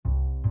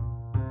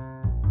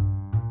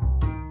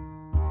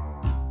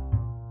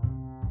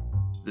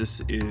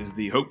This is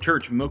the Hope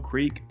Church Mill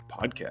Creek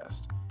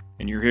podcast,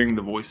 and you're hearing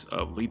the voice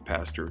of lead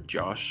pastor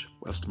Josh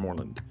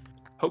Westmoreland.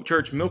 Hope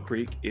Church Mill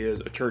Creek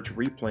is a church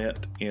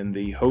replant in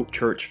the Hope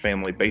Church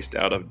family based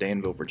out of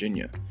Danville,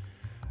 Virginia.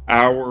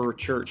 Our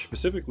church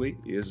specifically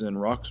is in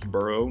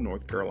Roxboro,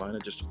 North Carolina,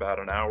 just about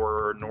an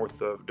hour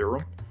north of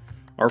Durham.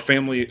 Our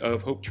family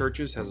of Hope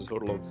Churches has a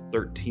total of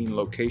 13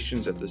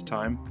 locations at this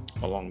time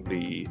along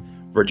the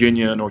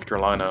Virginia, North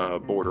Carolina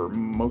border,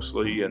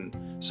 mostly in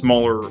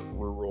smaller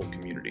rural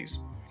communities.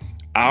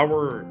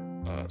 Our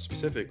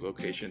specific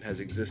location has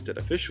existed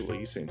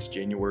officially since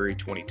January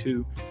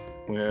 22,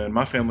 when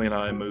my family and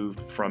I moved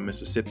from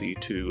Mississippi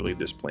to lead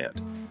this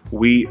plant.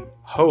 We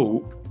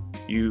hope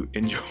you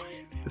enjoy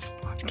this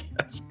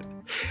podcast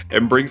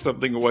and bring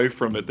something away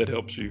from it that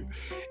helps you.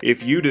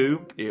 If you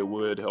do, it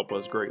would help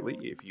us greatly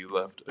if you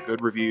left a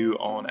good review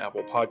on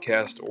Apple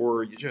Podcast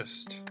or you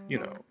just,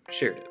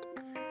 shared it.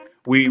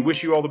 We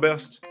wish you all the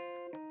best.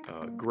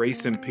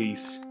 Grace and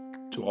peace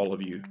to all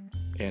of you,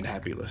 and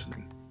happy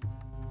listening.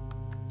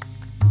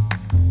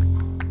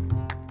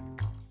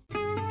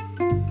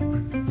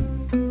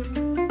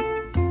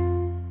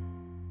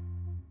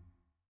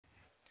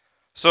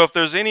 So if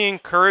there's any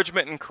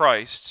encouragement in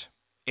Christ,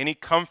 any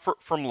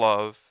comfort from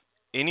love,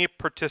 any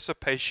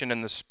participation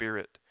in the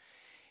Spirit,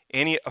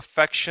 any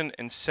affection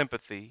and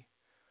sympathy,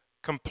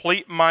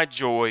 complete my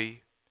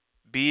joy,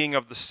 being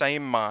of the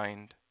same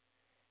mind,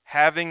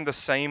 having the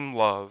same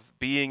love,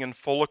 being in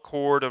full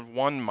accord of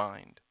one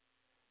mind.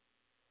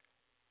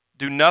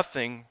 Do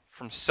nothing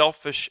from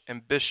selfish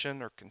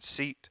ambition or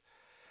conceit,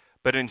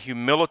 but in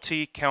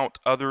humility count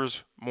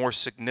others more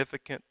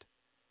significant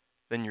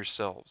than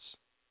yourselves.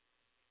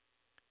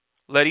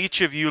 Let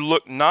each of you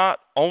look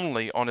not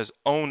only on his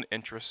own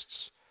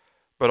interests,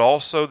 but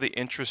also the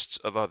interests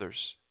of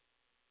others.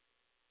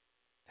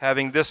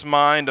 Having this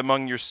mind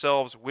among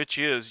yourselves, which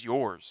is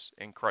yours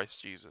in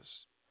Christ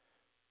Jesus,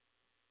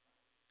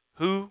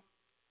 who,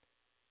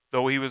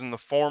 though he was in the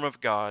form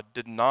of God,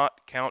 did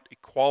not count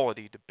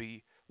equality to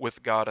be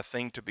with God a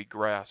thing to be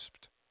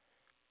grasped,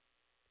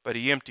 but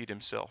he emptied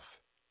himself.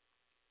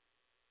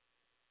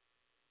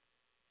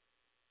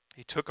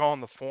 He took on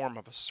the form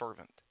of a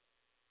servant,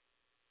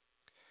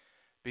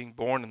 being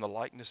born in the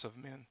likeness of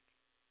men,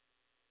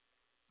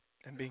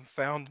 and being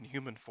found in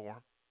human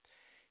form,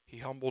 he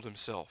humbled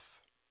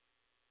himself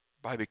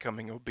by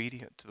becoming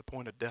obedient to the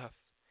point of death,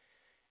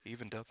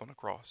 even death on a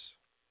cross.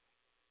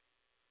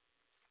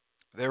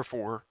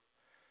 Therefore,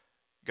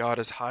 God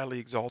has highly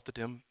exalted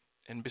him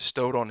and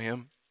bestowed on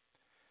him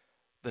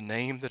the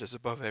name that is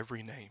above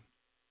every name,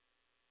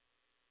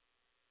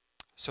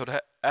 so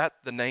that at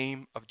the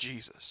name of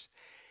Jesus,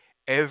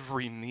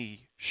 every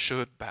knee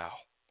should bow,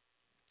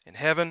 in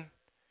heaven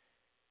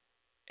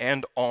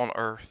and on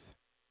earth,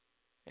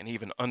 and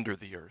even under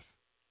the earth,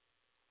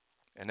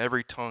 and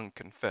every tongue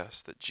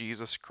confess that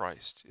Jesus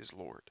Christ is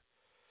Lord,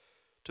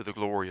 to the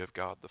glory of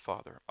God the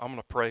Father. I'm going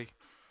to pray.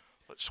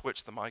 Let's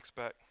switch the mics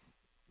back.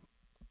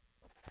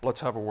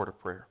 Let's have a word of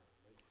prayer.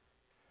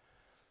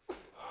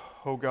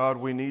 Oh God,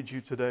 we need you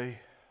today.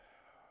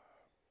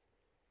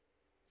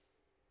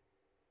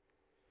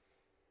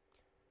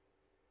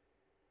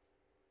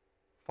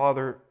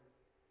 Father,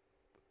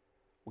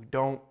 we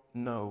don't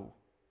know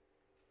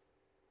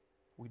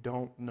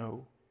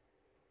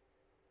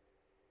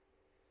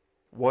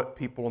what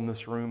people in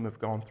this room have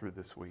gone through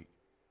this week.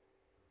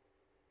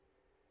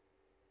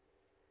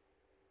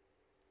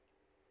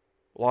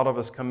 A lot of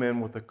us come in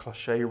with a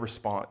cliche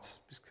response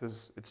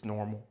because it's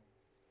normal.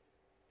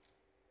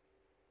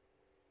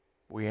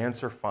 We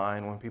answer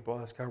fine when people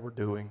ask how we're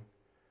doing.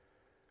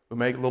 We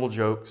make little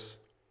jokes.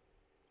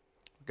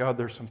 God,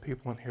 there's some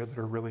people in here that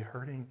are really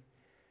hurting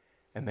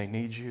and they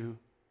need you.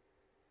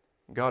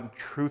 God,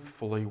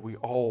 truthfully, we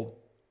all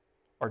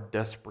are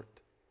desperate.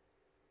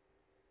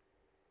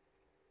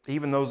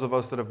 Even those of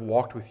us that have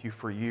walked with you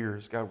for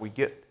years, God, we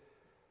get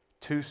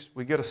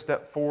a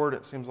step forward,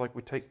 it seems like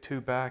we take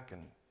two back,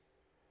 and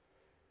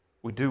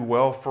we do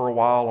well for a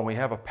while, and we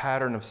have a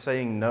pattern of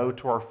saying no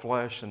to our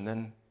flesh, and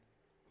then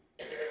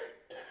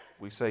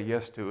we say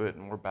yes to it,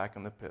 and we're back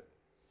in the pit.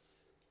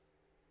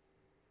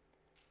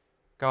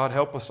 God,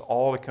 help us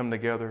all to come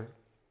together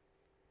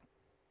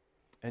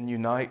and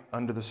unite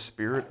under the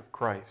Spirit of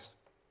Christ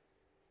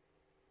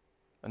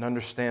and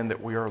understand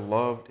that we are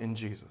loved in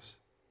Jesus.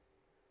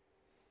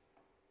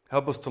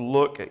 Help us to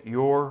look at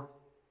your,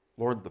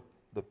 Lord,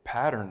 the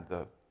pattern,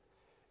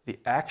 the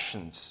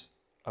actions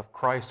of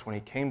Christ when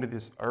he came to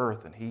this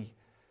earth and he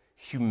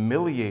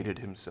humiliated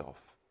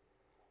himself,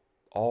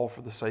 all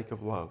for the sake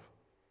of love.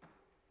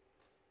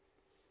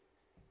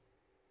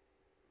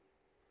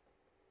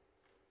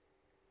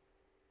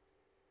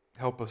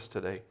 Help us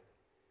today.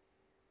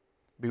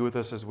 Be with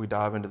us as we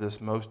dive into this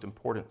most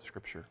important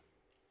scripture.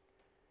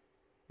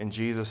 In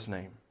Jesus'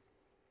 name,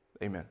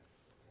 amen.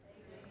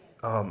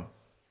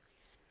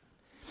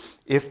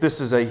 If this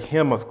is a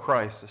hymn of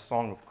Christ, a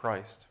song of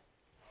Christ,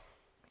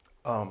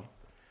 can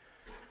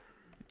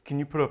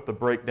you put up the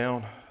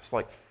breakdown? It's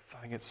like,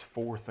 I think it's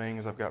 4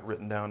 things I've got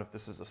written down if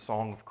this is a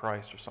song of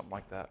Christ or something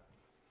like that.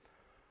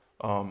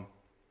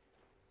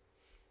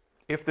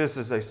 if this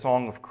is a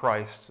song of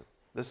Christ,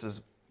 this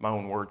is my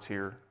own words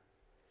here,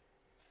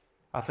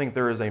 I think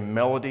there is a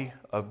melody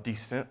of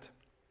descent.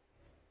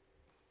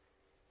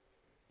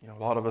 You know,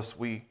 a lot of us,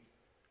 I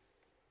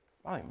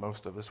think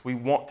most of us, we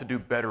want to do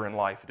better in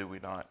life, do we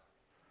not?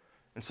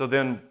 And so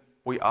then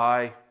we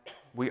eye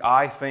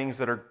things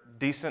that are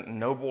decent and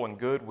noble and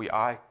good. We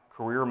eye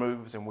career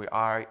moves, and we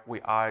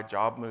eye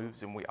job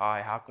moves, and we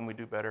eye how can we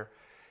do better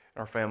in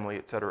our family,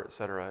 et cetera, et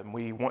cetera. And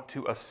we want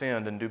to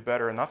ascend and do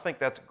better, and I think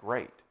that's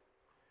great.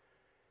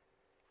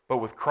 But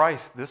with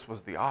Christ, this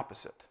was the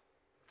opposite.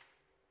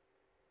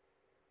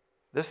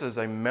 This is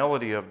a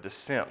melody of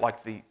descent,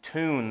 like the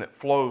tune that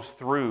flows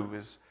through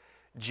is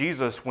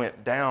Jesus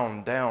went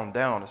down, down,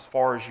 down as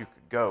far as you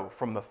could go,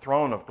 from the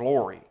throne of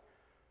glory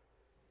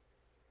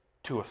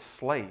to a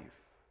slave,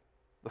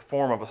 the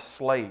form of a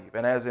slave.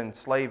 And as in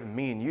slave,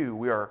 me and you,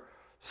 we are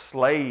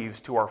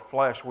slaves to our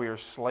flesh. We are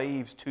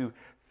slaves to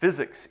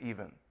physics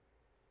even.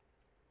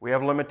 We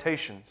have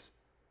limitations.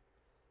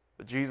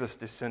 But Jesus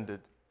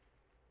descended.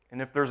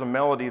 And if there's a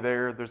melody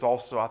there, there's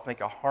also, I think,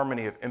 a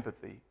harmony of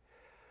empathy.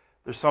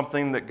 There's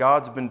something that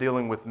God's been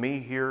dealing with me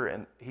here,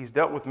 and He's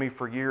dealt with me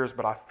for years,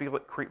 but I feel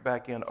it creep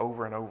back in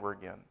over and over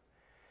again.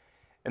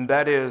 And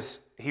that is,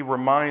 He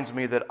reminds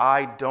me that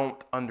I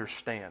don't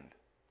understand.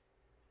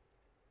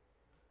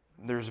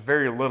 There's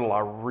very little I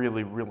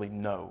really, really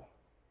know.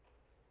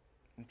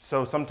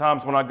 So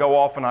sometimes when I go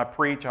off and I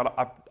preach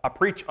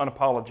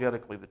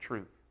unapologetically the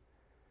truth.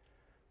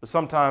 But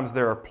sometimes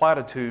there are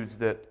platitudes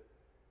that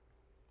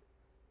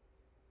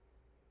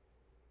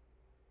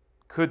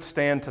could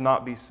stand to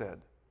not be said.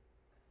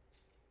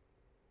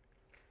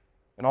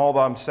 And all that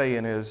I'm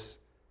saying is,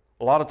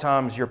 a lot of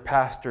times your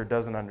pastor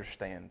doesn't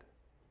understand.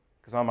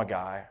 Because I'm a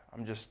guy.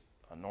 I'm just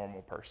a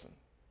normal person.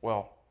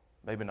 Well,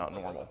 maybe not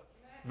normal.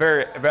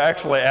 I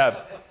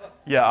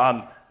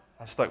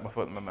stuck my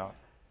foot in my mouth.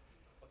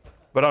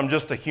 But I'm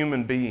just a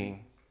human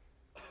being.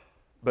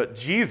 But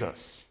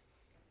Jesus,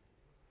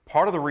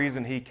 part of the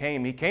reason He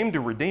came to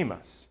redeem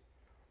us.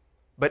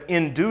 But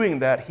in doing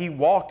that, He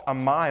walked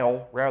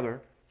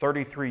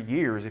 33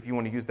 years, if you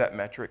want to use that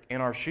metric,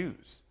 in our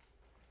shoes.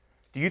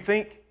 Do you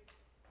think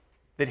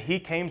that He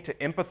came to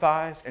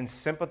empathize and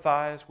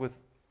sympathize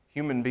with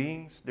human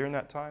beings during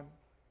that time?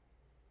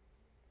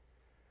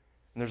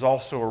 And there's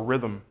also a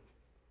rhythm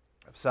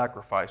of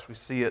sacrifice. We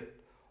see it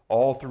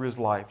all through His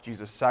life.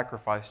 Jesus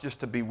sacrificed just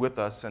to be with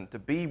us and to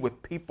be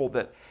with people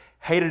that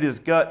hated His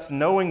guts,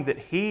 knowing that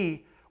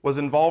He was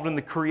involved in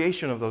the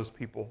creation of those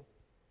people.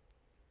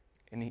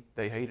 And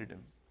they hated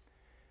Him.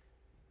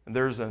 And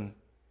there's an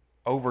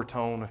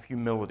overtone of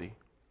humility.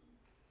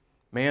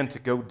 Man, to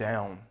go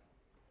down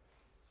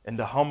and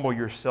to humble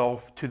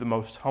yourself to the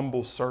most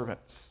humble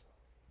servants.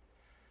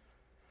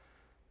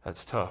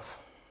 That's tough.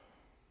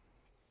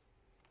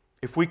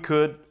 If we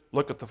could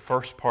look at the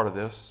first part of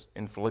this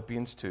in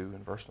Philippians 2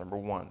 in verse number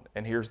 1,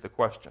 and here's the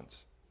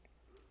questions.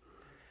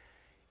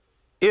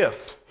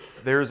 If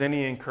there's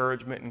any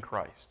encouragement in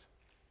Christ,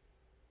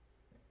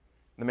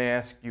 let me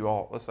ask you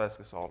all, let's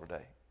ask us all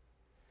today.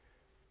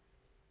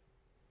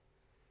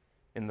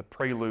 In the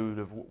prelude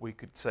of what we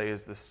could say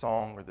is this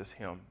song or this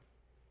hymn,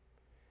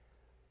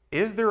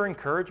 is there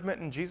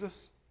encouragement in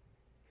Jesus?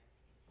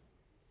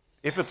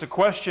 If it's a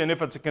question,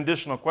 if it's a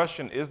conditional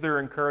question, is there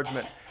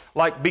encouragement?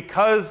 Like,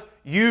 because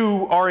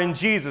you are in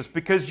Jesus,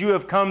 because you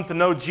have come to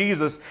know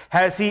Jesus,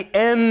 has He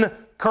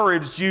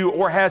encouraged you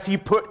or has He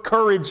put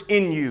courage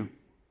in you?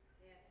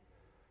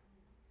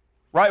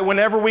 Right?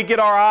 Whenever we get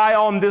our eye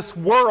on this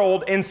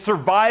world and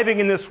surviving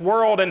in this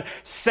world and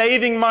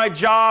saving my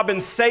job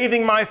and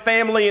saving my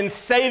family and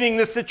saving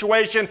this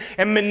situation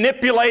and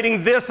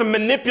manipulating this and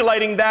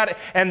manipulating that,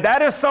 and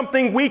that is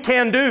something we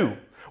can do.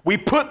 We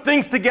put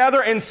things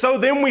together, and so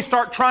then we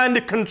start trying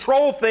to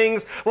control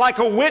things like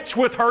a witch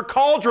with her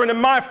cauldron. And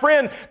my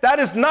friend, that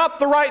is not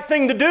the right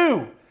thing to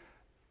do.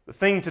 The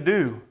thing to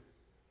do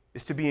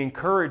is to be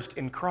encouraged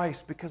in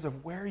Christ because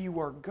of where you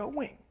are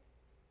going.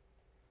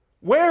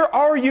 Where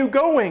are you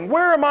going?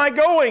 Where am I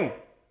going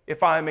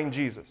if I am in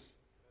Jesus?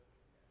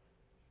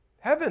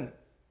 Heaven.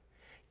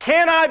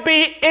 Can I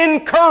be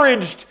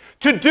encouraged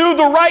to do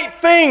the right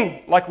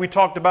thing like we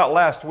talked about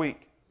last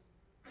week?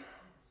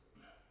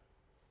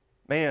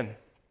 Man,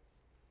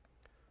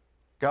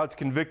 God's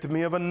convicted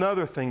me of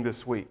another thing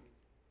this week.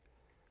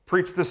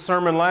 Preached this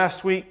sermon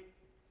last week.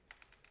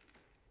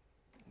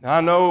 Now,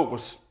 I know it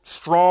was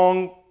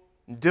strong,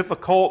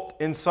 difficult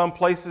in some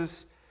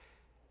places,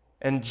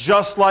 and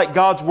just like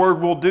God's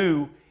Word will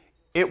do,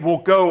 it will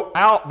go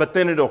out, but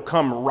then it'll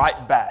come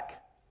right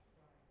back.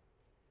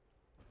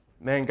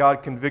 Man,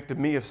 God convicted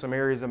me of some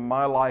areas in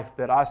my life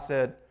that I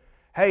said,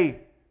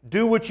 hey,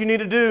 do what you need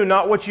to do,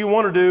 not what you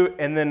want to do.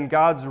 And then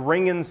God's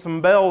ringing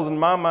some bells in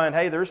my mind.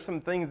 Hey, there's some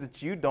things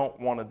that you don't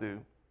want to do.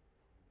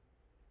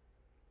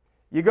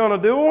 You going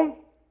to do them?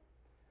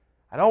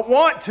 I don't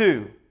want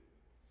to.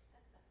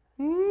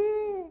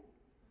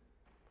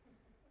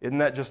 Isn't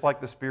that just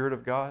like the Spirit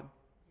of God?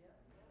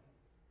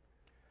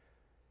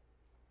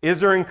 Is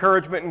there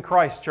encouragement in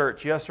Christ,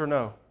 church? Yes or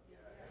no?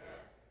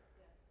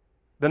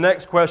 The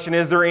next question,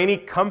 is there any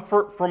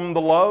comfort from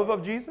the love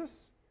of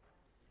Jesus?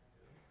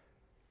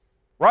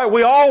 Right?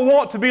 We all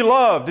want to be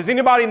loved. Does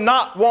anybody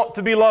not want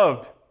to be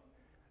loved?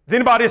 Does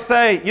anybody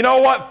say, you know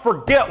what,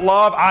 forget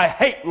love, I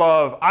hate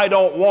love, I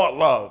don't want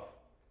love?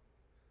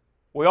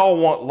 We all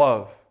want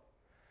love.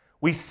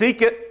 We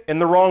seek it in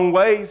the wrong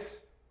ways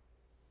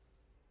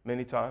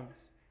many times.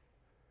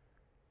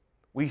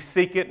 We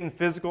seek it in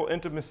physical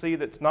intimacy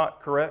that's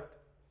not correct.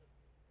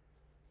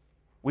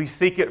 We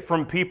seek it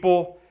from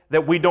people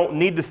that we don't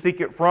need to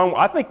seek it from.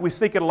 I think we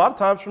seek it a lot of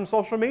times from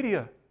social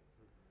media.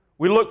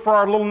 We look for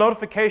our little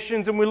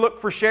notifications and we look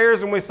for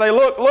shares and we say,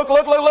 look,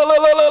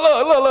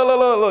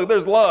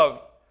 there's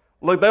love.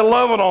 Look, they're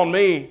loving on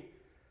me.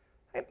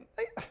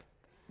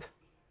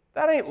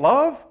 That ain't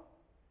love.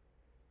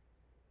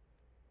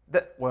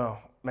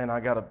 Man,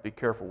 I got to be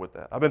careful with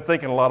that. I've been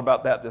thinking a lot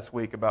about that this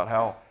week, about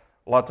how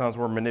a lot of times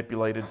we're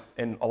manipulated,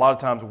 and a lot of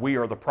times we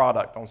are the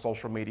product on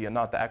social media,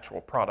 not the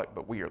actual product,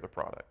 but we are the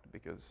product.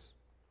 Because,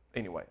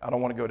 anyway, I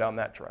don't want to go down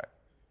that track.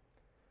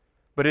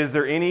 But is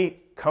there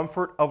any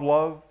comfort of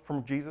love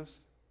from Jesus?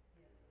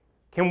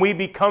 Can we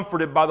be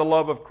comforted by the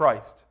love of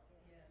Christ?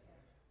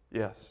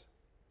 Yes.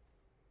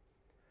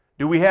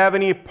 Do we have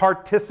any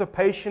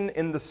participation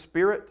in the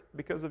Spirit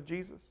because of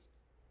Jesus?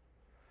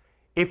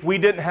 If we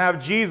didn't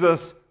have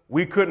Jesus,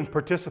 we couldn't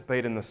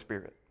participate in the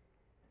Spirit.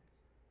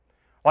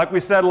 Like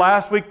we said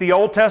last week, the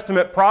Old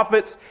Testament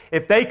prophets,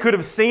 if they could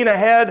have seen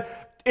ahead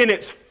in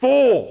its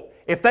full,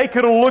 if they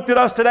could have looked at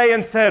us today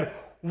and said,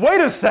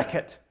 wait a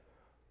second,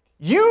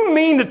 you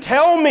mean to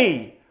tell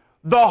me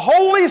the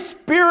Holy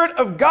Spirit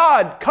of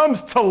God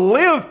comes to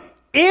live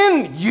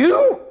in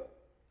you?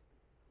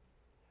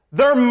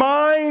 Their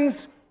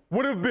minds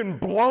would have been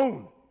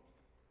blown.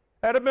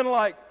 They'd have been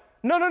like,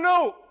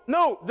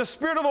 no, the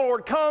Spirit of the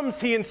Lord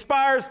comes, He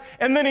inspires,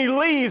 and then He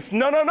leaves.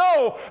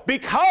 No.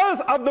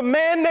 Because of the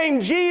man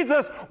named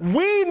Jesus,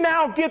 we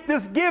now get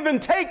this give and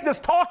take, this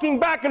talking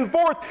back and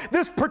forth,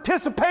 this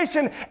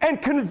participation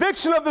and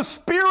conviction of the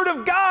Spirit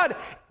of God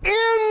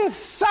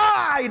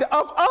inside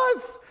of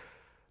us.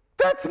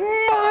 That's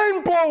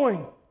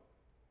mind-blowing.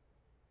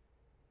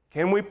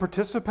 Can we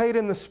participate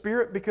in the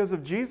Spirit because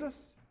of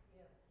Jesus?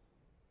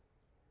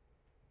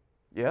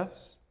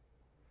 Yes.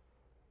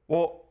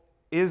 Well,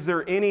 is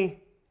there any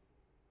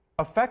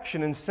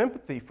affection and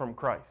sympathy from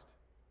Christ?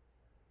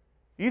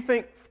 Do you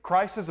think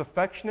Christ is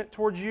affectionate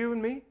towards you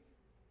and me? Do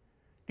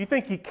you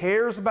think He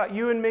cares about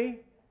you and me?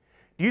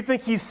 Do you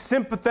think He's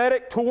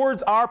sympathetic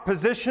towards our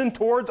position,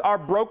 towards our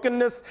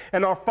brokenness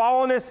and our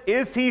fallenness?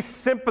 Is He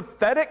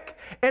sympathetic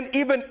and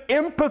even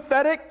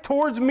empathetic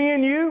towards me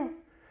and you?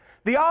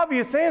 The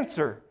obvious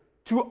answer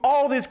to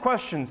all these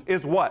questions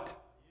is what?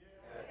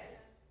 Yes.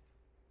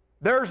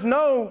 There's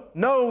no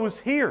no's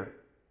here.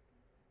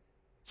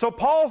 So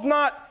Paul's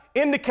not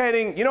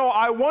indicating,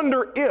 I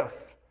wonder if.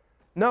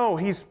 No,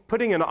 he's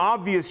putting an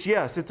obvious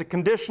yes. It's a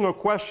conditional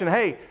question.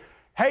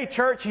 Hey,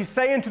 church, he's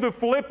saying to the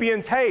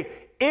Philippians, hey,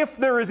 if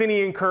there is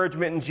any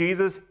encouragement in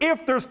Jesus,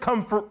 if there's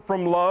comfort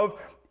from love,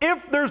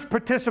 if there's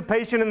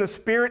participation in the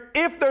Spirit,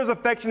 if there's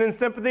affection and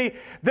sympathy,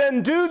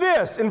 then do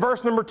this in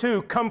verse number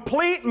 2.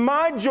 Complete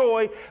my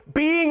joy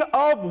being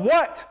of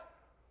what?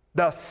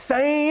 The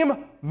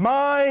same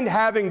mind,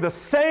 having the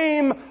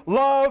same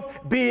love,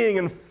 being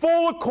in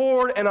full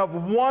accord and of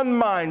one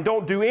mind.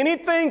 Don't do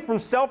anything from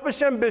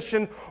selfish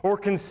ambition or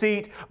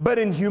conceit, but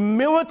in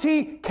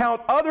humility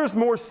count others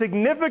more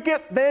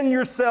significant than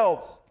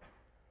yourselves.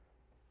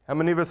 How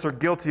many of us are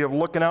guilty of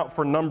looking out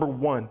for number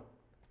one?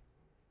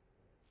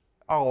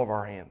 All of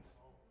our hands.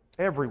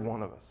 Every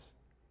one of us.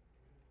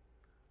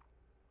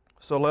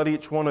 So let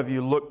each one of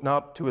you look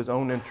not to his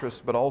own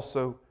interests, but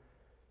also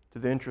to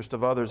the interest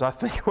of others. I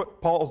think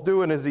what Paul's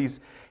doing is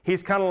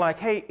he's kind of like,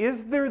 hey,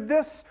 is there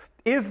this?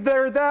 Is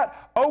there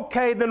that?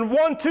 Okay, then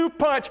 1-2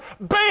 punch,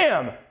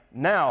 bam!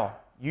 Now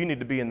you need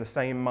to be in the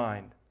same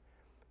mind.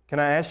 Can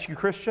I ask you,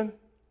 Christian?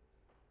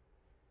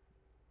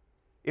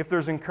 If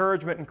there's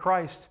encouragement in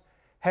Christ,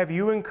 have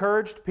you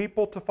encouraged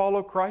people to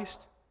follow Christ?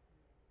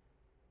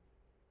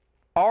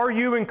 Are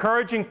you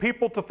encouraging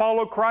people to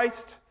follow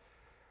Christ?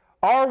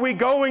 Are we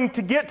going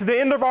to get to the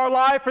end of our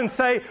life and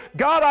say,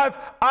 God,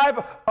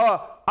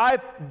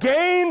 I've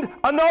gained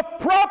enough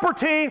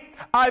property,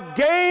 I've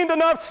gained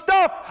enough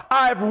stuff,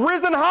 I've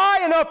risen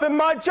high enough in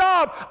my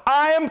job,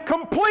 I am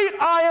complete,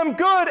 I am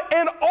good,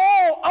 and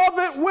all of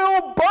it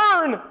will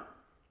burn.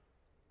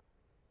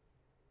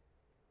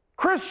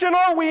 Christian,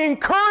 are we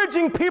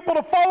encouraging people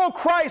to follow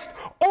Christ,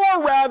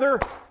 or rather,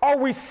 are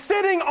we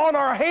sitting on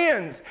our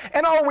hands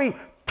and are we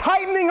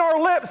tightening our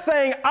lips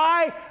saying,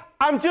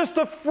 I'm just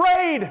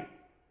afraid?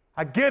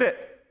 I get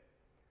it.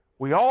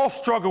 We all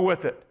struggle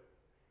with it.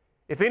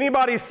 If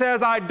anybody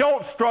says I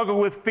don't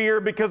struggle with fear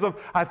because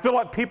I feel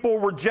like people will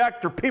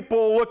reject or people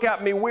will look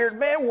at me weird,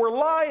 man, we're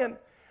lying.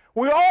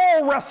 We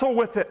all wrestle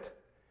with it.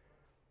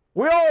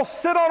 We all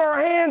sit on our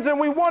hands and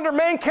we wonder,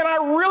 man, can I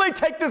really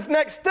take this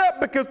next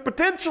step? Because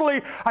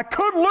potentially I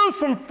could lose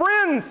some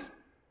friends.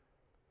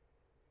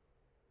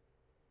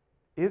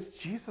 Is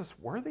Jesus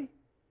worthy?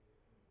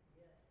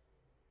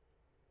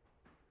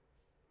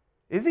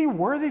 Is he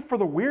worthy for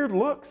the weird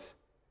looks?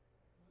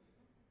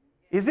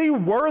 Is he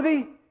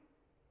worthy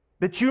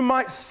that you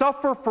might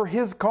suffer for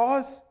his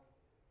cause?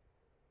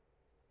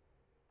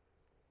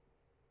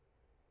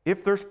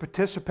 If there's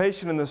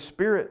participation in the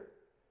Spirit,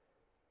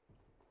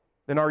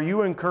 then are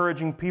you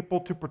encouraging people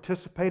to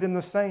participate in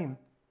the same?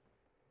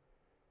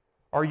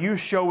 Are you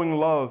showing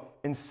love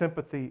and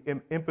sympathy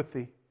and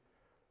empathy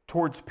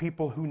towards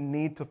people who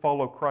need to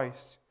follow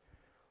Christ?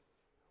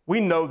 We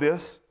know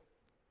this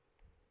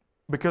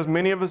because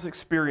many of us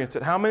experience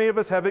it. How many of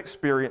us have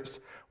experienced,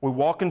 we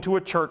walk into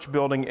a church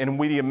building and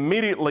we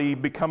immediately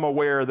become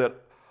aware that,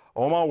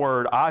 oh my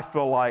word, I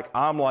feel like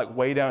I'm like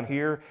way down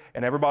here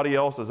and everybody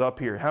else is up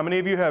here. How many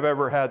of you have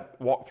ever had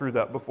walked through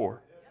that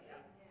before?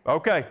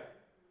 Okay.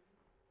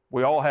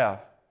 We all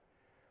have.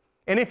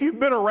 And if you've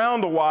been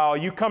around a while,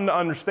 you come to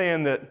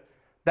understand that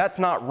that's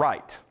not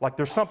right. Like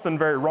there's something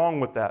very wrong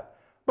with that.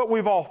 But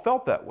we've all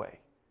felt that way.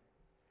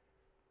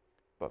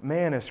 But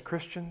man, as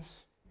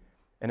Christians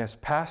and as a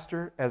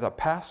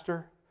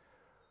pastor,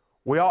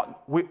 we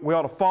ought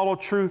to follow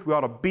truth. We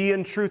ought to be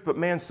in truth. But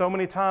man, so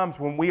many times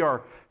when we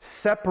are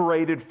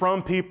separated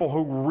from people who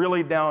are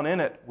really down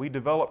in it, we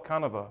develop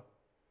kind of a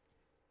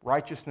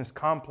righteousness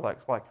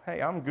complex. Like,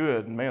 hey, I'm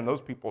good, and man,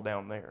 those people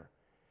down there.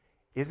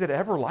 Is it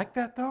ever like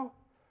that, though?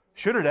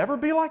 Should it ever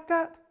be like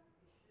that?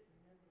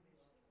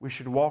 We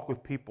should walk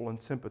with people in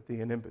sympathy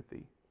and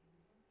empathy.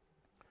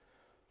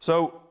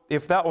 So,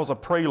 if that was a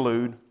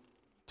prelude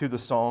to the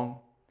song,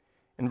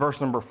 in verse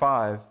number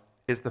 5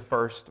 is the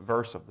first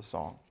verse of the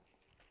song.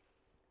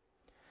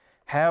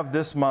 Have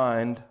this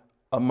mind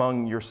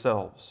among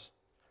yourselves,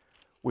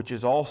 which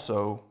is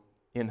also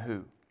in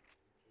who?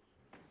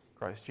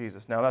 Christ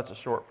Jesus. Now, that's a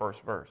short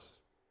first verse,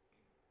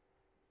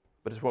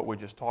 but it's what we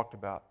just talked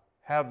about.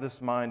 Have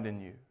this mind in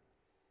you.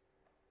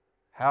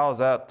 How is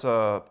that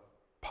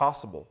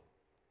possible?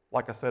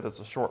 Like I said, it's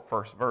a short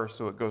first verse,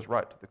 so it goes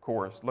right to the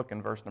chorus. Look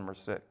in verse number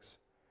 6.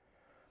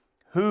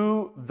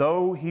 Who,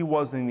 though he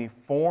was in the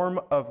form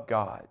of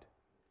God,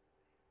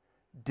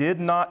 did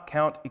not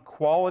count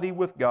equality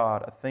with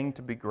God a thing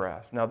to be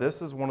grasped. Now,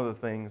 this is one of the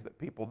things that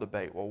people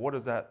debate. Well, what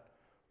does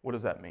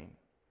that mean?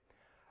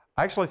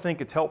 I actually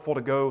think it's helpful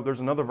to go, there's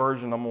another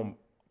version I'm going to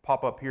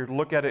pop up here to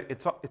look at it.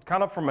 It's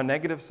kind of from a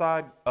negative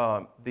side,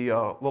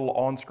 the little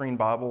on-screen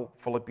Bible,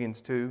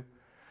 Philippians 2.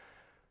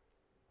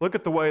 Look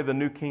at the way the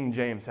New King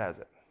James has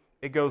it.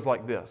 It goes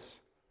like this.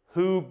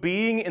 Who,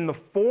 being in the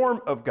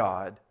form of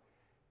God,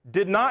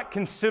 did not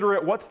consider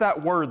it, what's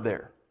that word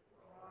there?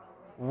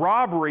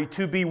 Robbery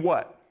to be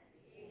what?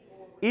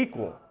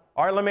 Equal.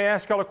 All right, let me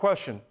ask y'all a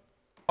question.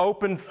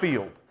 Open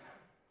field.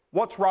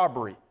 What's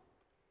robbery?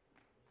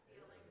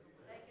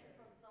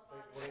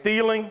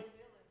 Stealing.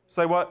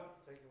 Say what?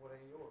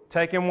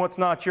 Taking what's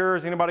not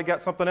yours. Anybody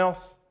got something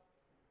else?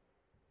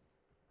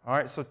 All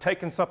right, so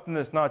taking something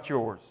that's not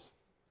yours.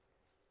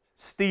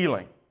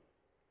 Stealing.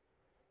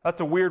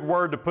 That's a weird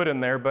word to put in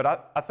there,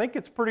 but I think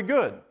it's pretty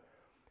good.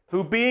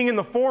 Who, being in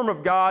the form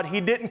of God, he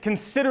didn't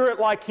consider it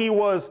like he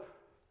was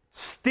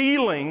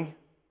stealing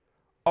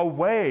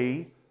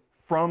away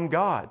from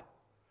God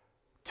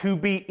to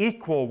be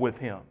equal with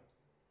him.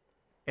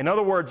 In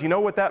other words, you know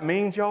what that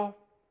means, y'all?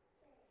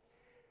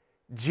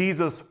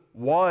 Jesus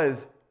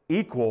was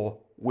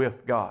equal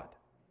with God.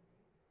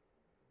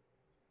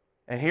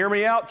 And hear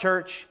me out,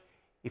 church.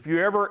 If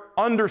you're ever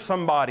under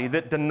somebody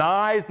that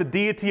denies the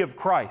deity of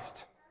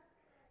Christ,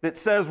 that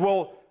says,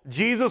 well,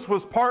 Jesus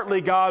was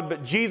partly God,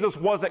 but Jesus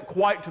wasn't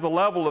quite to the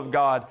level of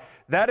God,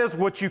 that is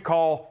what you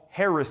call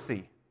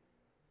heresy.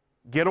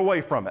 Get away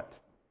from it.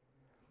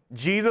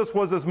 Jesus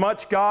was as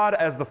much God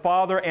as the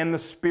Father and the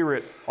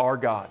Spirit are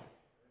God.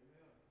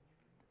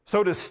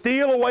 So to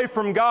steal away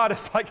from God,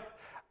 it's like,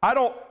 I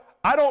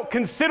don't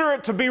consider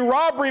it to be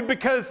robbery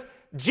because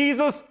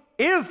Jesus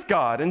is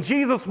God and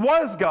Jesus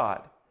was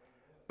God.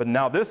 But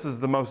now this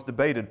is the most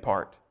debated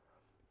part.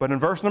 But in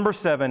verse number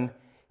 7,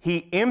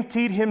 he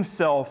emptied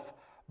himself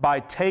by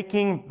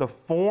taking the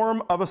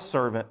form of a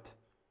servant,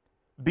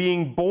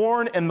 being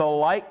born in the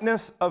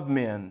likeness of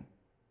men,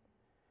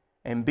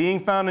 and being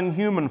found in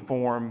human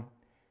form,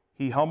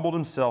 he humbled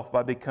himself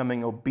by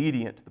becoming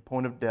obedient to the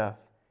point of death,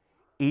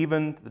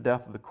 even to the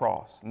death of the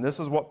cross. And this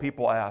is what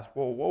people ask.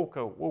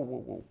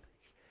 Whoa.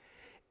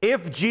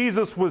 If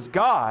Jesus was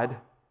God,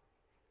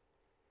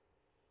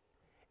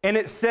 and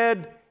it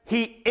said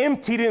he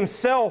emptied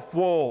himself,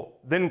 well,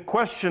 then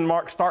question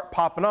marks start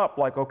popping up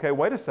like, okay,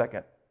 wait a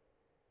second.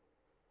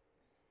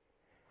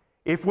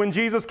 If when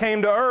Jesus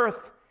came to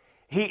earth,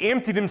 he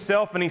emptied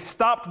himself and he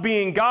stopped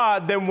being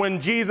God, then when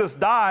Jesus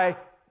died,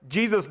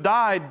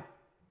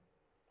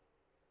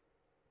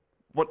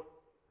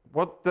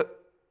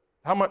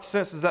 how much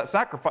sense does that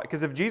sacrifice?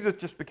 Because if Jesus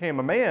just became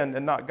a man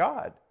and not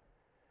God.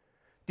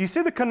 Do you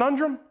see the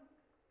conundrum?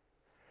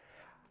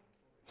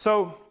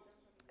 So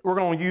we're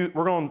going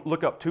to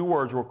look up two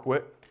words real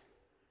quick.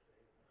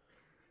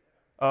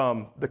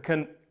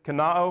 The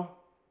kanao.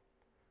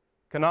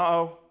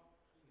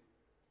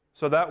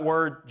 So that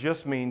word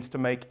just means to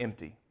make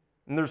empty.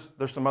 And there's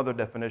some other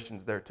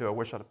definitions there too. I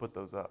wish I'd have put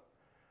those up.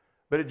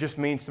 but it just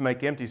means to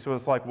make empty. So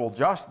it's like, well,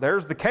 Josh,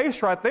 there's the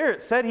case right there.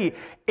 It said he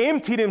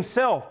emptied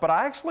himself. But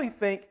I actually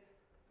think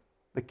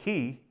the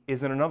key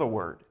is in another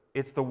word.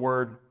 It's the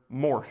word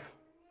morph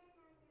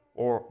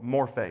or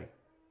morphe.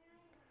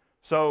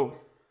 So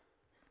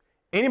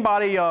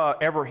anybody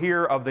ever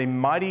hear of the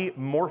Mighty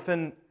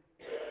Morphin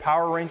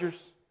Power Rangers?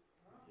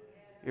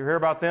 You hear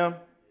about them?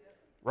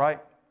 Right?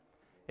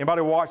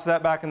 Anybody watch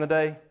that back in the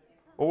day?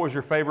 What was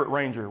your favorite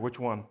Ranger? Which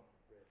one?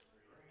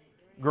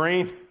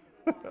 Green?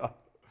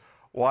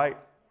 White?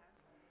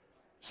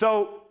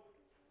 So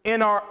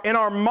in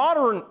our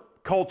modern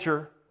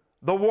culture,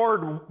 the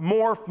word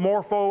morph,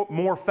 morpho,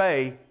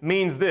 morphe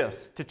means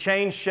this, to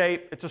change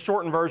shape. It's a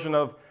shortened version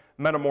of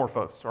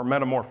metamorphose or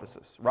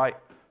metamorphosis, right?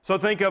 So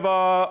think of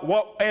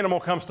what animal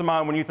comes to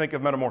mind when you think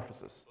of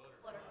metamorphosis?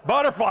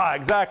 Butterfly,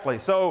 exactly.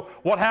 So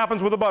what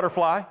happens with a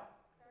butterfly?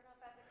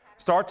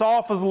 Starts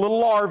off as a little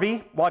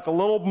larvae, like a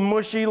little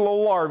mushy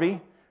little larvae,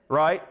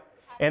 right?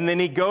 And then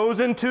he goes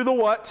into the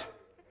what?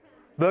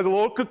 The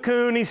little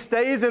cocoon. He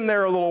stays in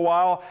there a little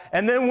while.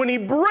 And then when he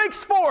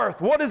breaks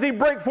forth, what does he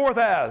break forth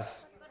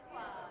as?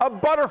 A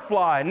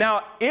butterfly.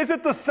 Now, is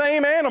it the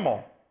same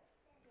animal?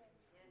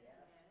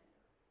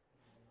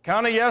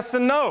 Kind of yes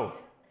and no,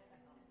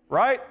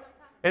 right?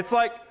 It's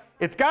like,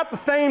 it's got the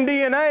same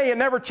DNA. It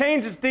never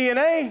changed its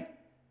DNA.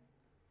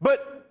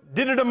 But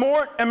did it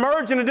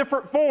emerge in a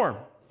different form?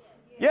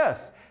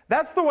 Yes.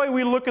 That's the way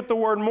we look at the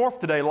word morph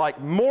today.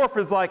 Like morph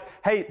is like,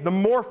 hey, the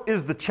morph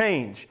is the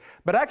change.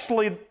 But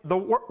actually,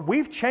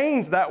 we've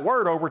changed that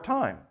word over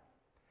time.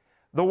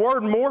 The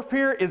word morph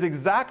here is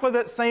exactly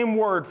that same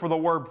word for the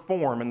word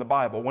form in the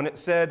Bible. When it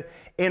said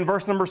in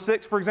verse number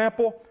 6, for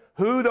example,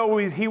 who though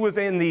he was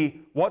in the,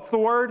 what's the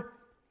word?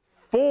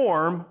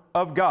 Form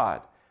of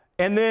God.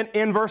 And then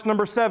in verse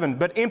number 7,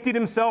 but emptied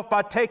himself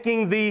by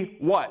taking the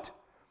what?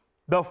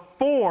 The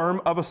form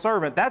of a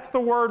servant. That's the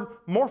word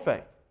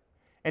morphe.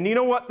 And you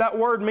know what that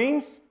word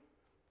means?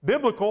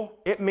 Biblical,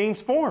 it means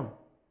form.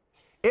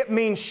 It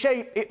means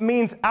shape. It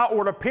means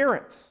outward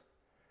appearance.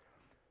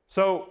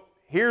 So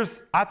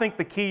I think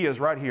the key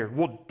is right here.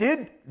 Well,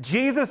 did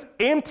Jesus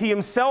empty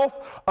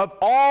himself of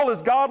all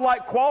his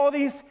godlike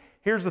qualities?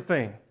 Here's the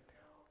thing.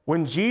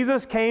 When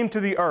Jesus came to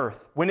the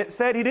earth, when it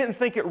said he didn't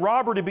think it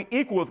robbery to be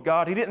equal with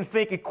God, he didn't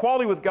think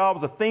equality with God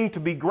was a thing to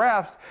be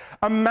grasped.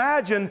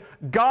 Imagine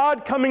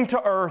God coming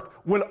to earth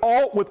with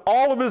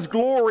all of his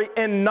glory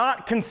and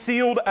not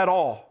concealed at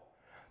all.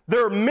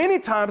 There are many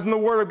times in the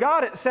Word of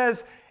God it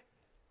says,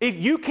 if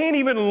you can't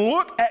even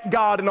look at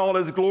God in all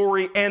his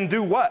glory and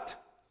do what?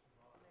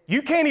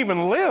 You can't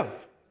even live.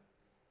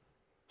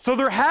 So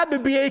there had to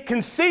be a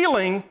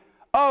concealing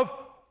of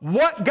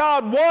what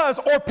God was,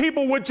 or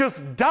people would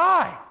just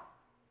die.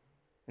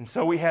 And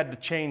so we had to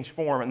change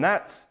form. And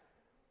that's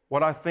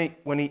what I think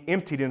when he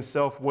emptied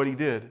himself, what he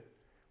did.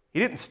 He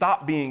didn't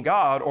stop being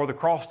God, or the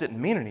cross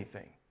didn't mean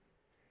anything.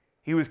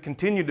 He was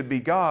continued to be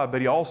God,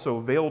 but he also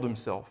veiled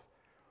himself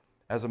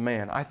as a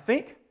man. I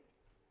think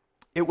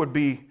it would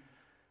be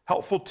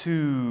helpful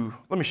to,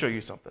 let me show you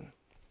something.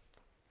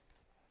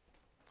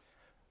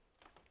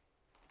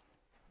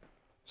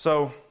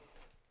 So,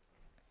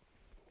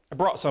 I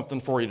brought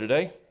something for you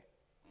today.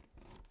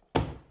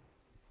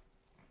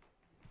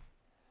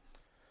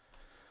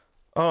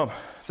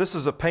 This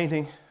is a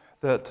painting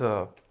that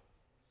Ty,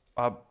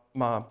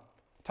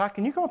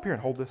 can you come up here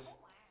and hold this?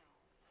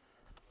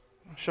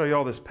 I'll show you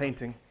all this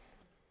painting.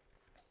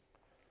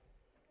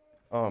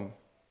 Can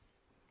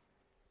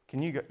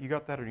you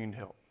got that, or do you need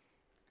help?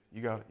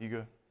 You got it? You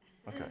good?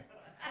 Okay.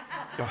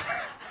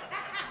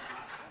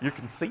 You're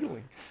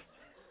concealing.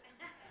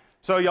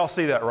 So y'all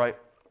see that, right?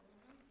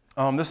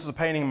 This is a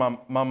painting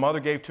my mother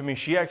gave to me.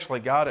 She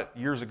actually got it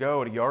years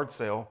ago at a yard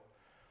sale,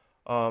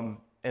 and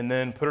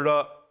then put it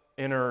up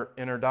in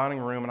her dining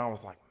room, and I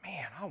was like,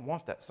 man, I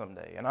want that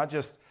someday. And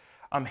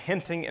I'm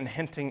hinting and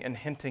hinting and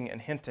hinting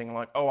and hinting,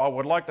 like, oh, I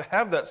would like to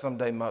have that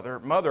someday, Mother.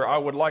 Mother, I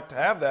would like to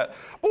have that.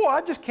 Boy,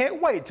 I just can't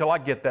wait till I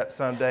get that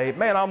someday.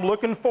 Man, I'm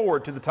looking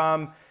forward to the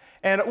time.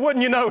 And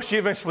wouldn't you know, she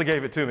eventually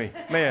gave it to me.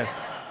 Man,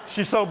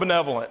 she's so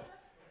benevolent.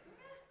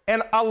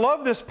 And I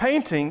love this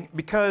painting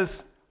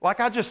because, like,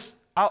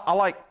 I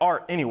like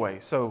art anyway.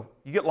 So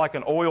you get like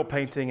an oil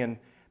painting, and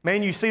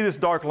man, you see this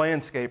dark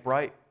landscape,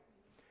 right?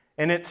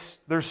 And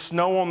there's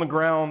snow on the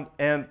ground,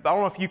 and I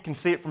don't know if you can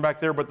see it from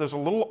back there, but there's a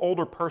little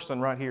older person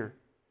right here.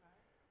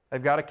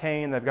 They've got a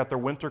cane, they've got their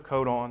winter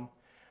coat on.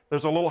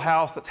 There's a little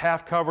house that's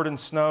half covered in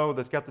snow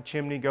that's got the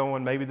chimney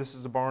going. Maybe this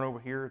is a barn over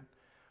here.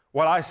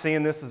 What I see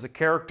in this is a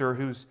character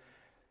who's,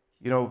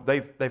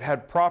 they've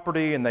had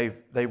property, and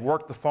they've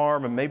worked the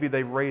farm, and maybe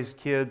they've raised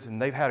kids, and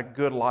they've had a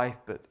good life,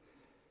 but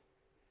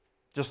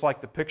just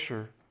like the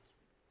picture,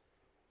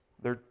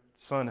 their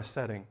sun is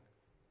setting,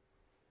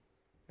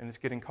 and it's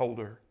getting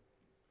colder,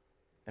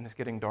 and it's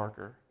getting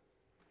darker.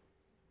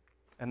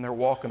 And they're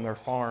walking their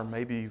farm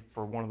maybe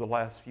for one of the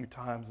last few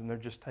times, and they're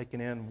just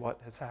taking in what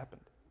has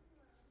happened.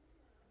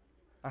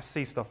 I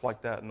see stuff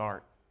like that in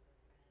art.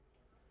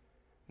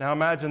 Now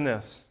imagine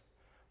this,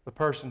 the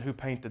person who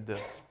painted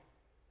this.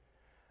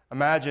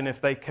 Imagine if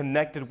they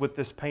connected with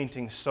this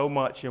painting so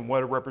much in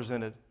what it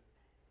represented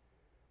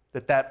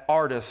that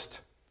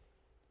artist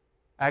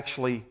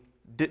actually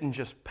didn't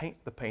just paint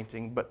the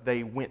painting, but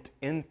they went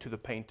into the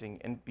painting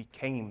and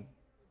became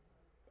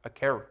a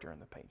character in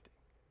the painting.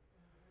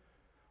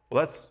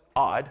 Well, that's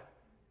odd,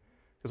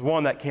 because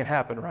one, that can't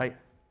happen, right?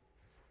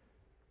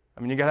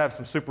 I mean, you got to have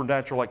some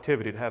supernatural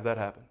activity to have that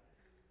happen.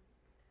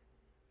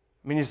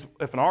 I mean,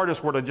 if an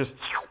artist were to just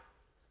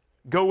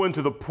go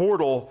into the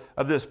portal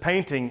of this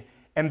painting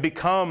and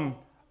become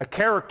a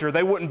character,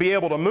 they wouldn't be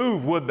able to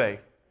move, would they?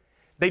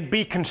 They'd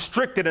be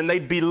constricted and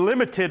they'd be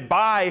limited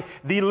by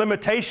the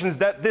limitations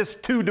that this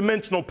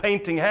two-dimensional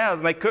painting has,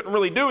 and they couldn't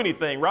really do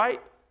anything,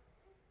 right?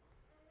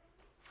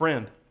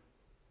 Friend,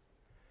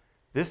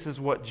 this is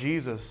what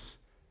Jesus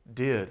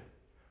did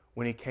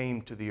when he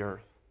came to the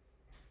earth.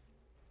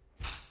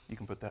 You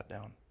can put that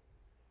down.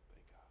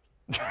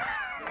 Thank God.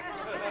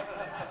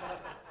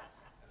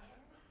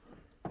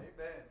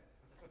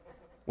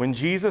 When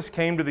Jesus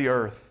came to the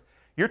earth,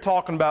 you're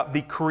talking about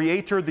the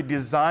creator, the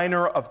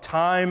designer of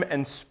time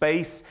and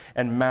space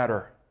and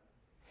matter.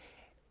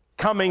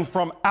 Coming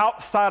from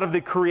outside of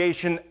the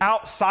creation,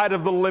 outside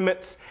of the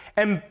limits,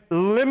 and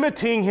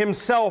limiting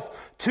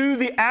himself to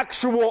the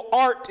actual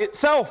art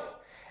itself.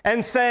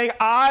 And saying,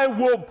 I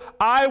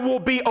will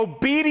be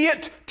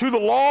obedient to the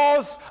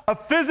laws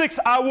of physics.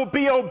 I will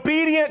be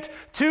obedient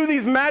to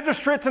these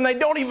magistrates, and they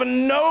don't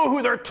even know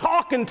who they're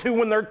talking to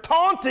when they're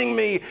taunting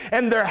me,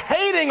 and they're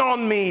hating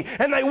on me,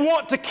 and they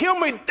want to kill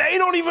me. They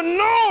don't even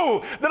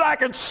know that I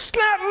could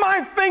snap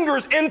my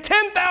fingers and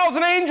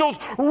 10,000 angels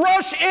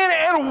rush in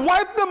and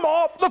wipe them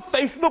off the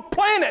face of the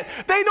planet.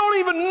 They don't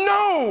even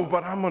know,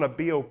 but I'm going to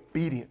be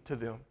obedient to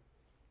them.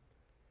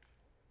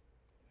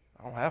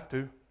 I don't have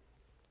to.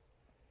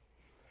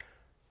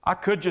 I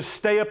could just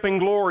stay up in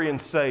glory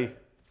and say,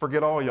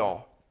 forget all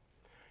y'all.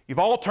 You've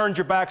all turned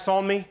your backs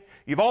on me.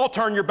 You've all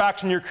turned your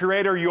backs on your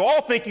Creator. You all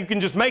think you can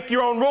just make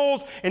your own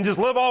rules and just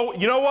live all,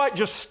 you know what?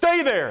 Just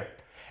stay there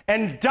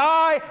and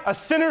die a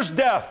sinner's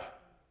death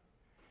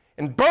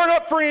and burn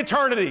up for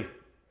eternity.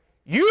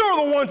 You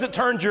are the ones that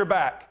turned your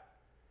back.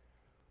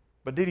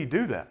 But did he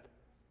do that?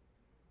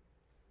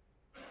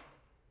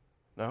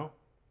 No.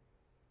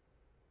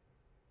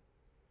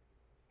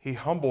 He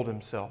humbled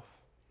himself.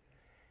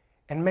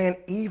 And man,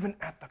 even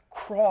at the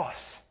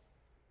cross,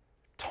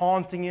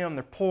 taunting him,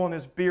 they're pulling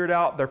his beard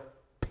out, they're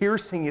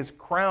piercing his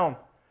crown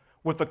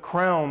with a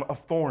crown of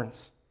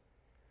thorns.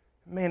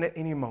 Man, at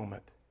any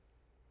moment.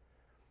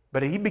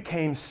 But he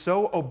became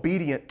so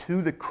obedient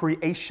to the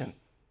creation,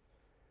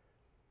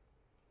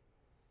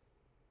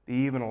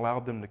 he even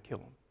allowed them to kill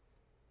him.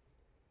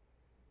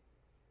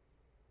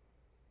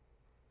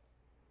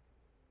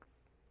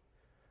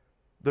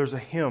 There's a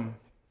hymn,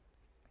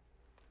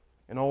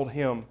 an old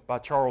hymn by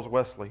Charles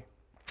Wesley,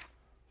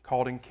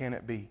 called "And Can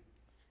It Be?"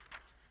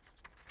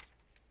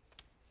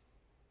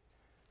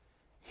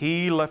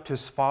 He left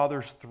his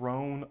Father's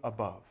throne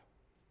above,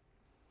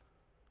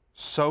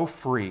 so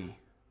free,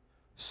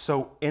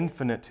 so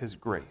infinite his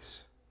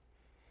grace.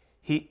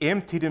 He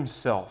emptied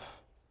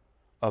himself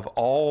of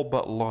all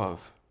but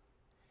love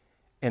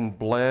and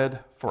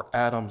bled for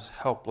Adam's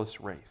helpless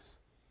race.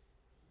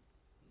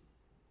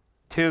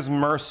 'Tis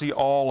mercy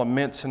all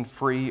immense and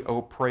free,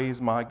 oh praise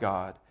my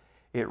God,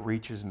 it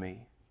reaches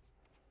me.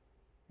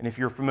 And if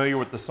you're familiar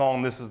with the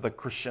song, this is the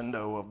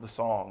crescendo of the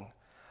song.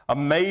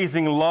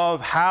 Amazing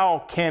love,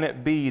 how can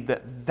it be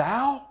that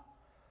thou,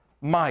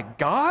 my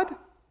God,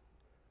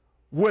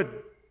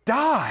 would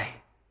die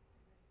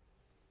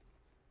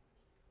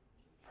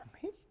for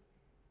me?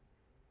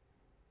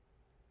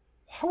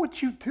 Why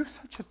would you do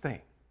such a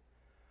thing?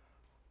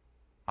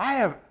 I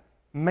have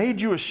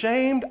made you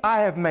ashamed.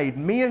 I have made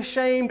me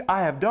ashamed. I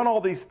have done all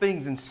these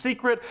things in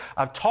secret.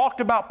 I've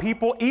talked about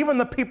people, even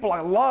the people I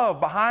love,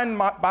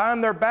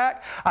 behind their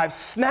back. I've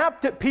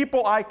snapped at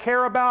people I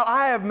care about.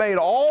 I have made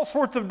all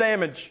sorts of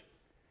damage.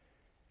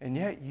 And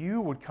yet you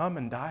would come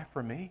and die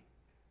for me?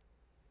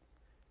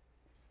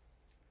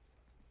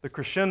 The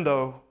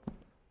crescendo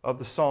of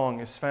the song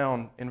is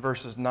found in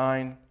verses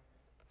 9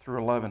 through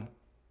 11.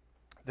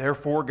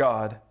 Therefore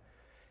God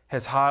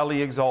has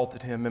highly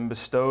exalted him and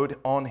bestowed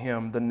on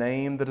him the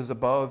name that is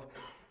above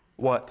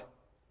what?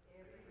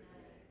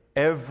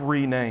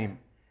 Every name.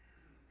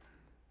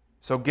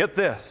 So get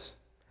this.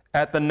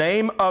 At the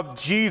name of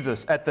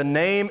Jesus, at the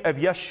name of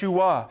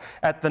Yeshua,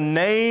 at the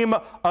name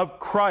of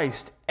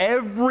Christ,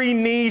 every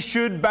knee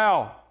should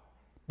bow.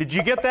 Did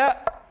you get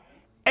that?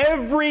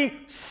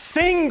 Every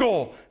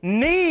single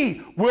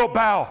knee will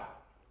bow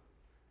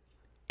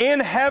in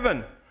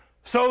heaven.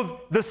 So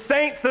the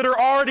saints that are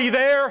already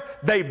there,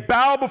 they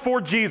bow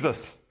before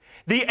Jesus.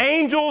 The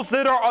angels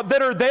that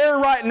are there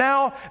right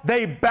now,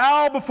 they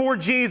bow before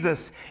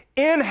Jesus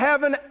in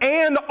heaven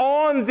and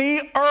on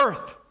the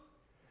earth.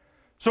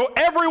 So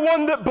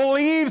everyone that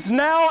believes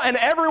now and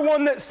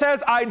everyone that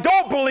says, I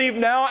don't believe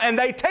now, and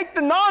they take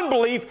the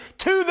non-belief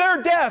to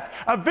their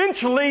death,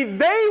 eventually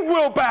they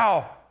will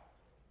bow.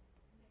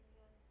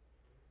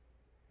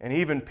 And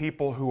even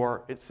people who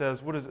are, it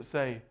says, what does it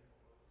say?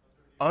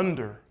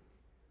 Under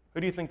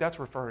Who do you think that's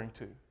referring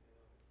to?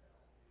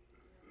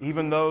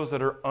 Even those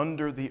that are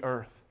under the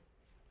earth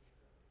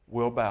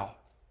will bow.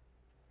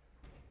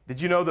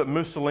 Did you know that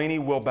Mussolini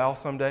will bow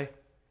someday?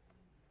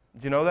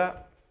 Did you know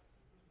that?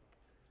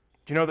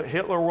 Did you know that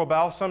Hitler will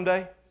bow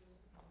someday?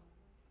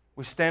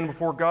 We stand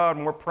before God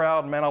and we're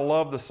proud. Man, I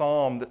love the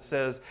psalm that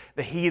says,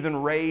 the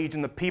heathen rage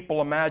and the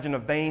people imagine a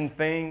vain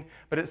thing.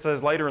 But it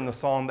says later in the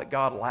psalm that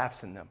God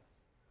laughs in them,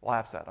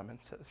 laughs at them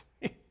and says,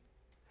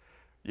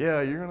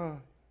 yeah,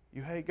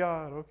 you hate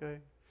God, okay.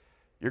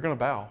 You're going to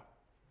bow.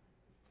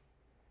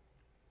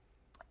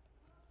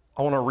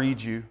 I want to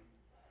read you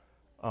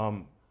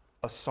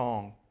a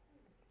song.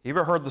 You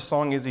ever heard the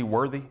song, Is He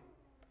Worthy?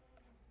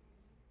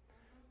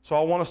 So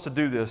I want us to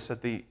do this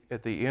at the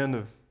end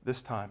of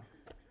this time.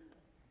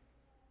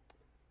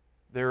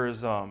 There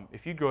is,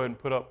 if you go ahead and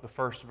put up the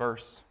first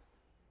verse.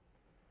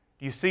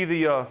 Do you see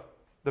the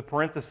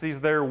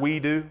parentheses there, we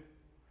do?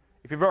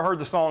 If you've ever heard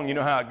the song, you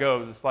know how it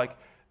goes. It's like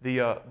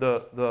I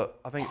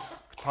think it's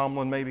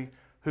Tomlin maybe,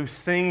 who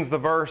sings the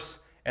verse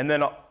and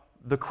then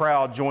the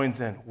crowd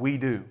joins in, we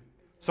do.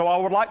 So I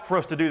would like for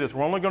us to do this.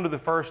 We're only going to do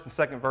the first and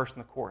second verse in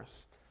the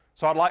chorus.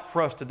 So I'd like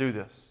for us to do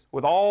this.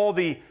 With all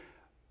the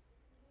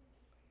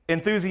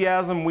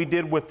enthusiasm we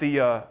did with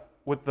the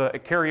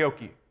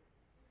karaoke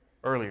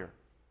earlier.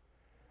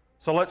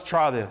 So let's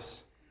try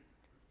this.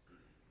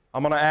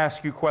 I'm going to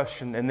ask you a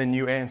question and then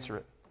you answer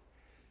it.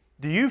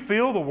 Do you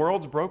feel the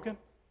world's broken?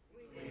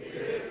 We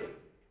do.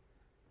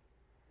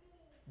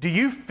 Do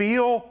you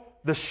feel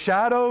the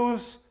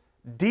shadows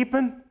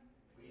deepen?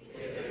 We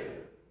do.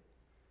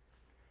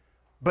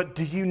 But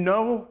do you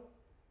know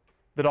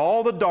that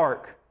all the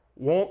dark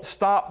won't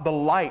stop the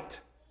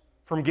light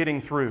from getting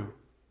through?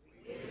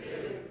 We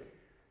do.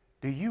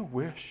 Do you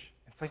wish,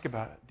 and think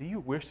about it, do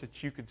you wish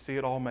that you could see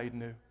it all made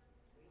new?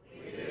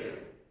 We do.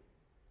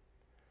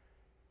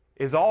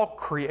 Is all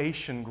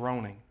creation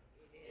groaning?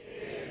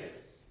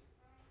 It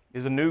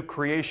Is a new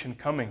creation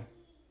coming?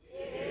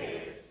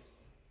 is.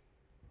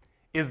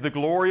 Is the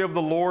glory of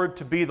the Lord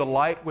to be the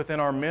light within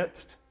our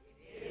midst?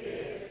 It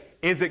is.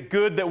 Is it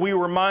good that we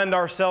remind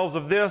ourselves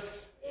of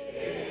this?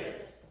 It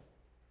is.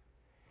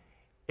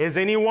 Is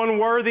anyone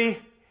worthy?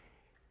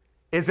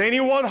 Is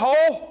anyone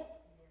whole?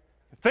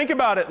 Think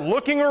about it,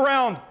 looking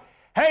around.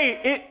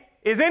 Hey,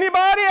 is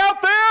anybody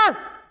out there?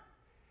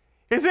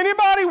 Is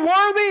anybody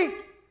worthy?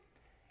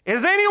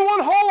 Is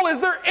anyone whole? Is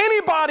there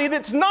anybody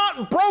that's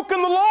not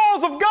broken the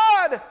laws of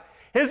God?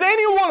 Is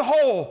anyone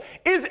whole?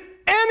 Is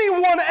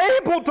anyone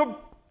able to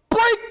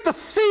break the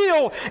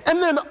seal and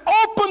then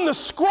open the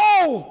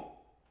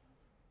scroll?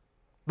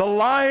 The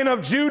Lion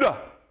of Judah,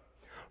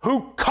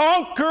 who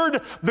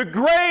conquered the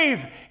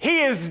grave.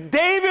 He is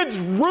David's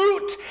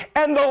root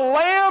and the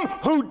Lamb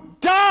who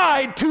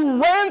died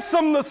to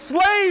ransom the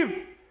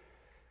slave.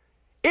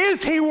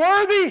 Is he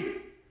worthy?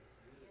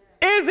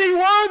 Is he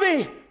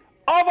worthy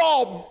of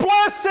all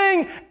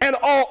blessing and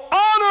all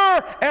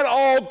honor and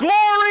all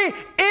glory?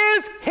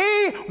 Is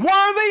he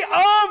worthy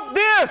of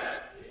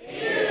this?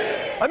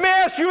 Yes. Let me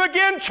ask you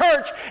again,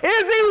 church.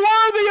 Is he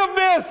worthy of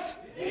this?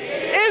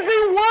 Yes. Is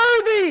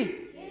he worthy?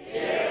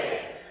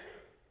 Yes.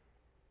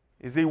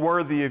 Is he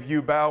worthy of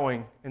you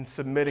bowing and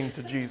submitting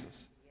to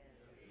Jesus?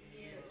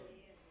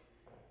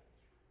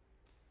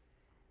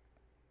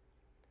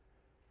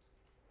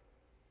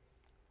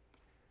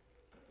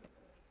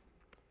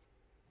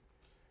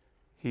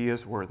 He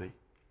is worthy.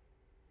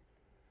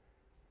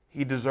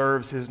 He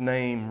deserves his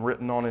name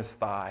written on his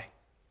thigh.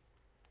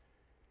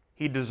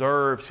 He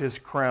deserves his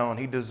crown.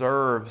 He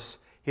deserves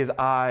his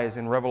eyes.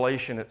 In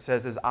Revelation, it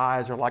says his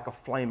eyes are like a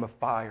flame of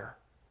fire.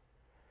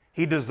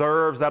 He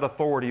deserves that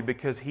authority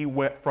because he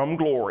went from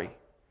glory,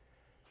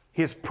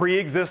 his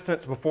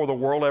pre-existence before the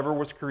world ever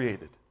was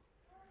created,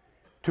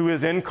 to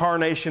his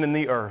incarnation in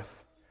the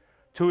earth,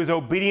 to his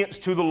obedience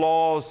to the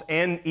laws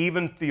and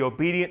even the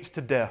obedience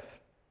to death.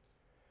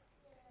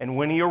 And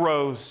when he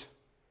arose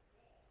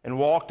and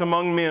walked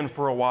among men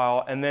for a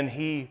while, and then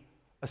he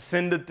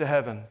ascended to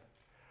heaven,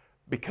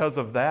 because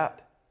of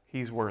that,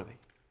 he's worthy.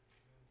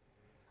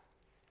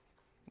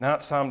 Now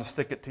it's time to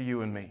stick it to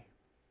you and me.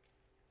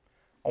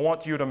 I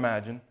want you to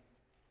imagine,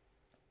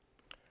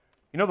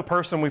 you know the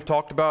person we've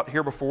talked about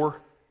here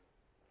before?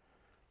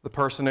 The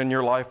person in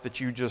your life that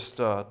you just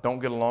don't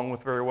get along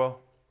with very well?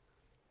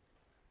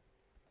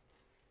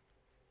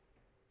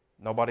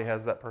 Nobody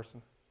has that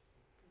person?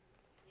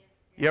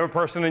 You have a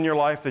person in your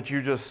life that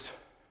you just,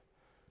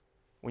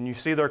 when you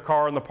see their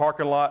car in the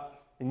parking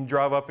lot and you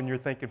drive up and you're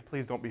thinking,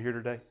 please don't be here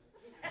today.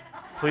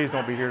 Please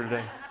don't be here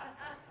today.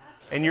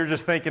 And you're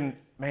just thinking,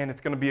 man, it's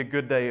going to be a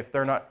good day if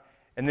they're not.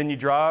 And then you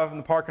drive in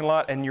the parking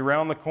lot and you're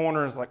around the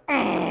corner and it's like,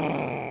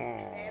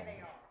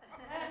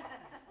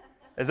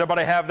 Does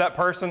everybody have that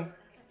person?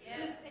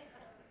 Yes.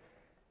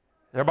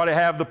 Everybody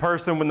have the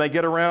person when they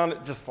get around,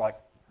 it just like,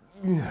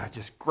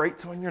 just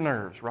grates on your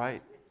nerves,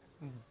 right?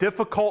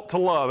 Difficult to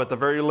love at the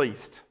very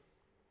least.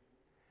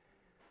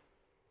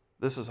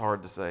 This is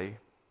hard to say.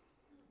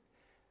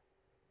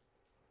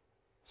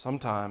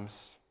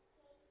 Sometimes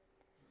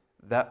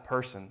that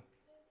person,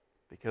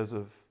 because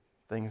of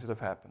things that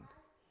have happened,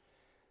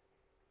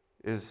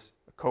 is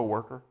a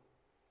coworker.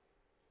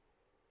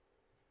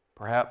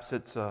 Perhaps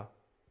it's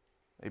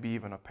maybe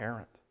even a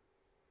parent.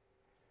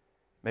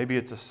 Maybe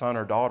it's a son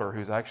or daughter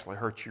who's actually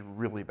hurt you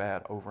really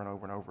bad over and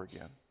over and over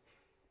again.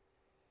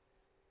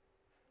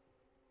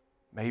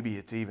 Maybe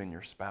it's even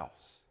your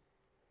spouse,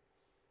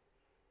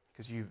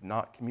 because you've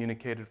not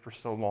communicated for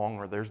so long,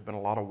 or there's been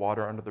a lot of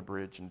water under the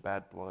bridge and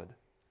bad blood.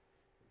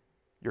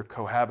 You're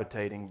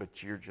cohabitating,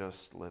 but you're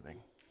just living.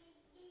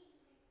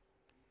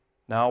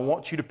 Now, I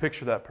want you to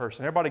picture that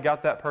person. Everybody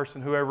got that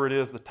person, whoever it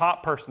is, the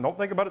top person. Don't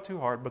think about it too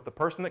hard, but the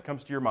person that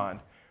comes to your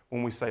mind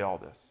when we say all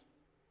this.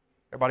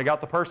 Everybody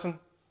got the person?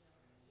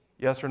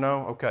 Yes or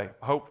no? Okay.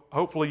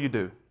 Hopefully you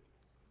do.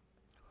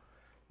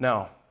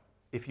 Now,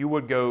 if you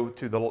would go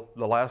to the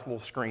last little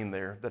screen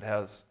there that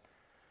has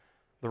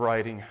the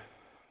writing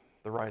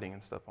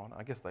and stuff on it.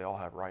 I guess they all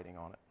have writing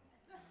on it.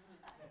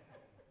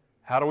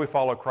 How do we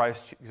follow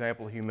Christ's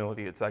example of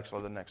humility? It's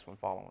actually the next one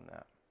following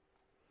that.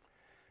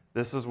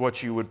 This is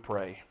what you would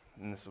pray,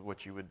 and this is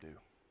what you would do.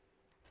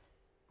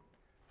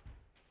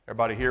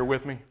 Everybody here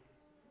with me?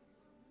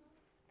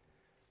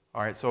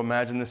 All right, so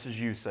imagine this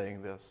is you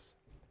saying this.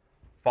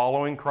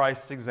 Following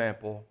Christ's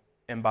example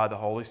and by the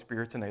Holy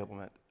Spirit's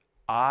enablement,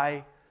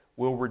 I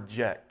will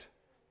reject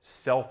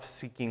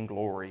self-seeking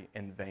glory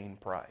and vain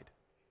pride.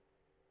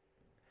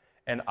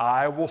 And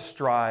I will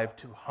strive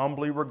to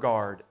humbly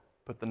regard,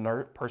 put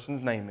the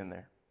person's name in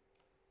there.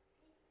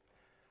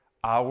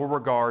 I will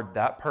regard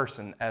that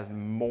person as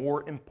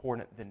more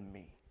important than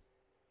me.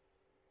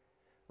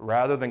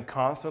 Rather than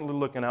constantly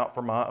looking out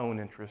for my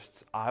own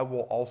interests, I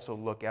will also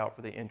look out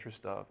for the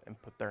interest of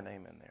and put their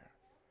name in there.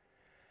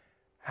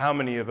 How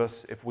many of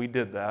us, if we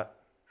did that,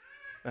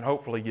 and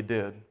hopefully you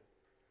did,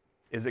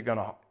 it's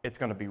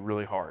gonna be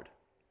really hard.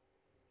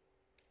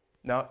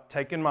 Now,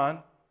 take in mind,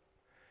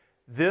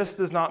 this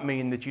does not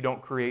mean that you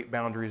don't create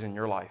boundaries in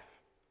your life.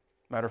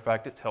 Matter of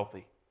fact, it's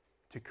healthy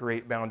to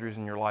create boundaries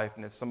in your life.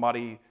 And if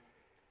somebody,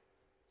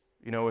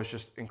 is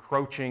just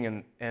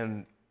encroaching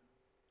and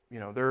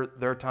there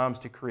are times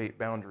to create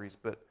boundaries.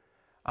 But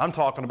I'm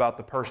talking about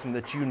the person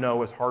that you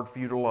know is hard for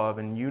you to love,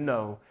 and you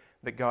know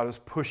that God is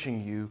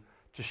pushing you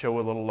to show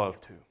a little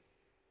love to.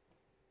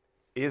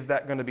 Is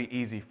that going to be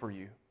easy for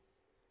you?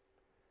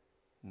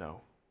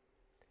 No.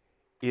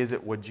 Is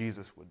it what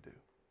Jesus would do?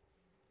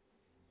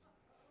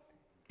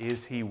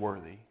 Is he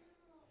worthy?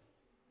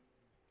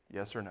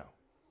 Yes or no?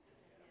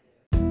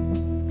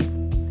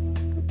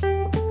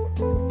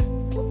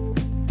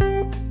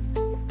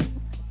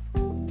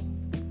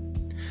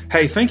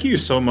 Hey, thank you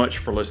so much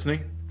for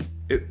listening.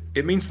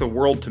 It means the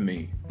world to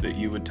me that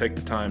you would take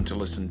the time to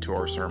listen to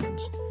our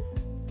sermons.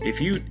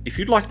 If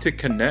you'd like to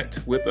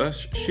connect with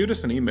us, shoot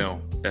us an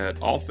email at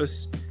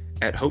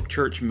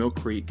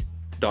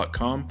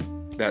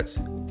office@hopechurchmillcreek.com. That's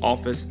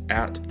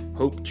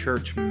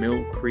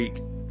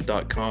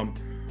office@hopechurchmillcreek.com.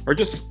 Or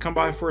just come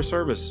by for a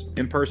service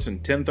in person,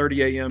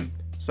 10:30 a.m.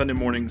 Sunday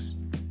mornings.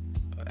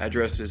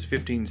 Address is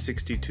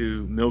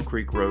 1562 Mill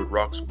Creek Road,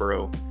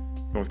 Roxboro,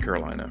 North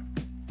Carolina.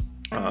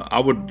 I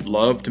would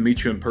love to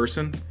meet you in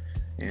person,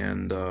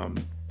 and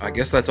I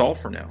guess that's all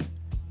for now.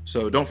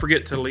 So don't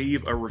forget to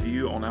leave a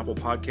review on Apple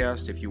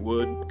Podcast if you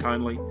would,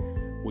 kindly.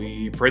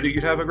 We pray that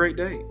you'd have a great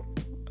day.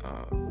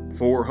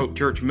 For Hope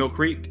Church Mill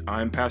Creek,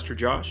 I'm Pastor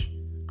Josh.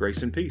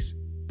 Grace and peace.